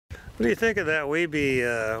What do you think of that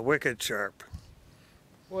Wiebe Wicked Sharp?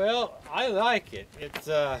 Well, I like it. It's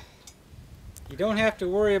you don't have to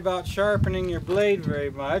worry about sharpening your blade very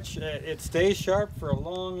much. It stays sharp for a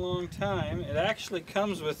long time. It actually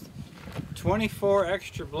comes with 24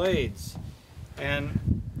 extra blades,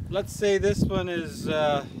 and let's say this one is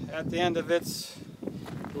at the end of its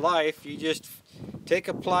life. You just take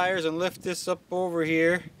a pliers and lift this up over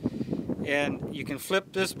here, and you can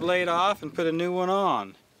flip this blade off and put a new one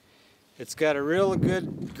on. It's got a real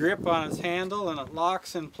good grip on its handle, and it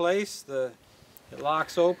locks in place. It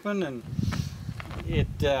locks open, and it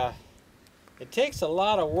takes a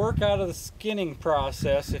lot of work out of the skinning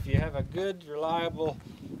process if you have a good, reliable,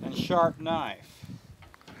 and sharp knife.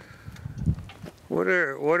 What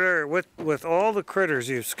are with all the critters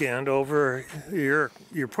you've skinned over, you're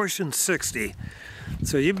pushing 60,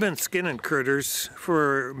 so you've been skinning critters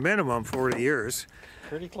for minimum 40 years.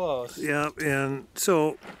 Pretty close. Yeah, and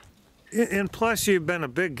so, and plus you've been a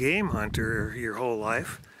big game hunter your whole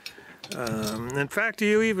life. In fact,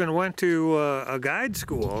 you even went to a guide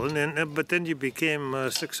school, but then you became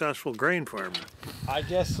a successful grain farmer. I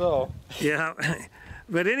guess so. Yeah,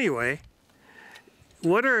 but anyway,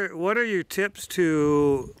 what are your tips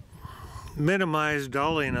to minimize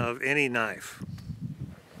dulling of any knife?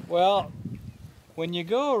 Well, when you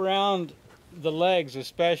go around the legs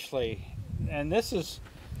especially, and this is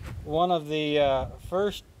one of the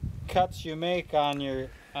first cuts you make on your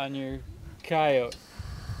coyote,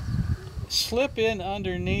 slip in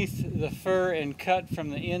underneath the fur and cut from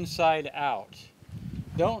the inside out.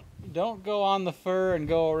 Don't go on the fur and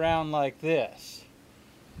go around like this,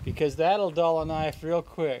 because that'll dull a knife real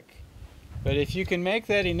quick. But if you can make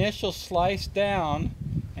that initial slice down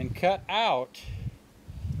and cut out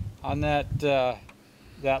on that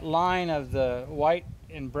line of the white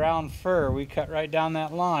and brown fur, we cut right down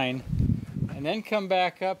that line, and then come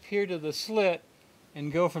back up here to the slit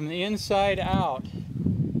and go from the inside out,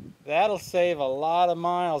 that'll save a lot of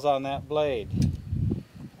miles on that blade.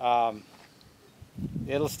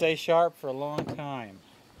 It'll stay sharp for a long time.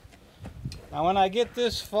 Now when I get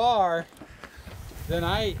this far, then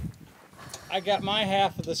I got my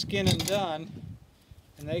half of the skinning done,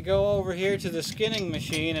 and they go over here to the skinning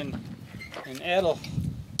machine, and Ed'll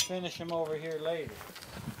finish them over here later.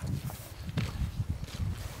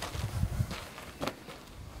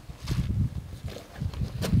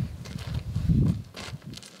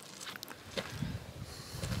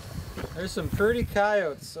 There's some pretty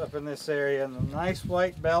coyotes up in this area, and nice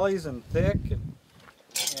white bellies and thick,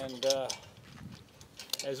 and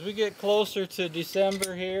as we get closer to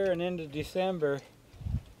December here and into December,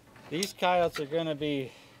 these coyotes are going to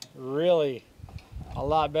be really a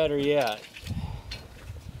lot better yet.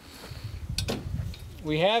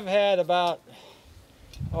 We have had about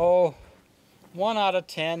 1 out of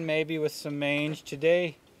 10 maybe with some mange.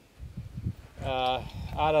 Today,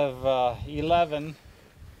 out of 11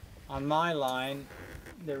 on my line,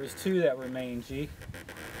 there was 2 that were mangy,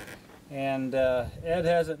 and Ed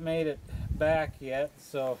hasn't made it back yet,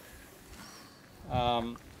 so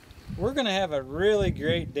we're gonna have a really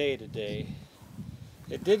great day today.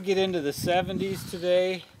 It did get into the 70s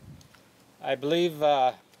today. I believe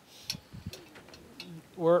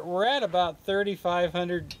we're at about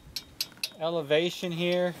 3,500 elevation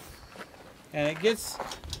here, and it gets,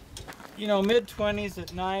 you know, mid-20s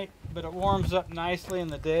at night, but it warms up nicely in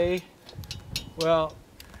the day. Well,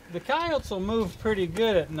 the coyotes will move pretty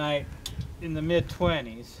good at night in the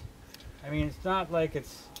mid-20s. I mean, it's not like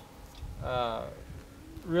it's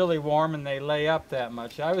really warm and they lay up that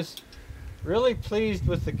much. I was really pleased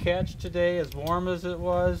with the catch today, as warm as it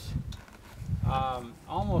was.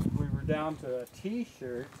 Almost we were down to a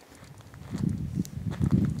t-shirt,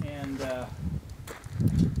 and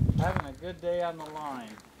having a good day on the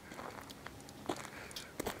line.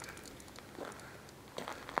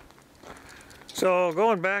 So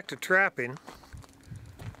going back to trapping,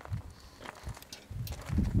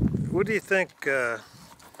 what do you think the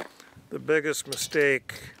biggest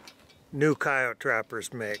mistake new coyote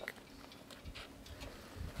trappers make?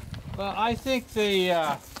 Well, I think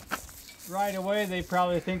right away they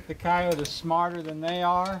probably think the coyote is smarter than they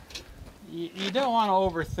are. You don't want to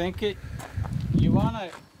overthink it. You want to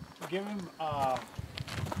give them a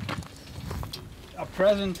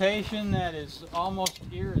presentation that is almost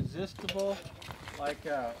irresistible. Like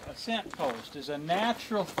a scent post is a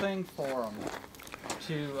natural thing for them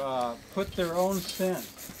to put their own scent.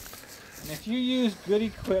 And if you use good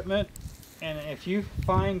equipment, and if you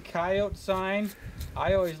find coyote sign,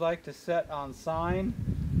 I always like to set on sign,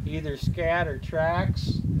 either scat or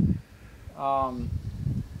tracks,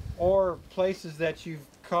 or places that you've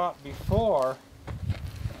caught before.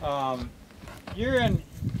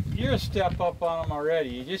 you're a step up on them already.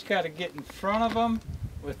 You just got to get in front of them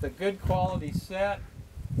with a good quality set.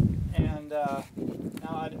 And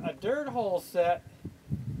now a dirt hole set,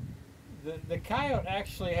 the coyote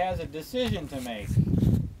actually has a decision to make.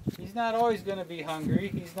 He's not always going to be hungry.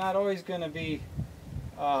 He's not always going to be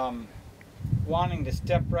wanting to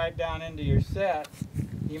step right down into your set.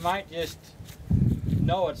 He might just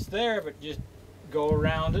know it's there, but just go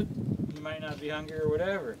around it. He might not be hungry or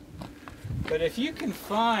whatever. But if you can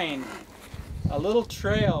find a little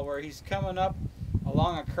trail where he's coming up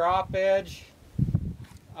along a crop edge,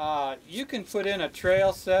 you can put in a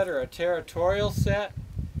trail set or a territorial set,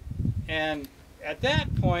 and at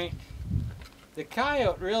that point the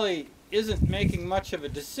coyote really isn't making much of a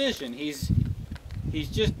decision. He's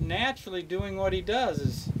just naturally doing what he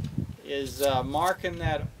does, is marking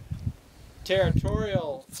that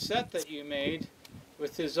territorial set that you made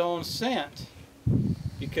with his own scent,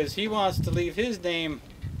 because he wants to leave his name,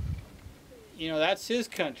 you know, that's his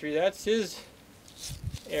country, that's his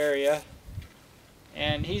area,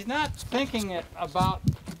 and he's not thinking about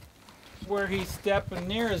where he's stepping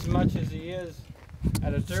near as much as he is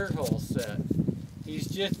at a dirt hole set. He's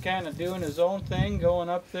just kind of doing his own thing, going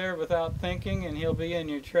up there without thinking, and he'll be in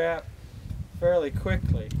your trap fairly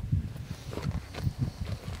quickly.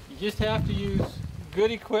 You just have to use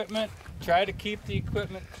good equipment. Try to keep the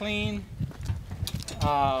equipment clean.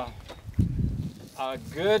 A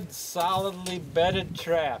good solidly bedded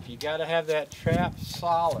trap. You got to have that trap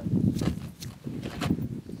solid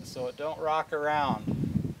so it don't rock around.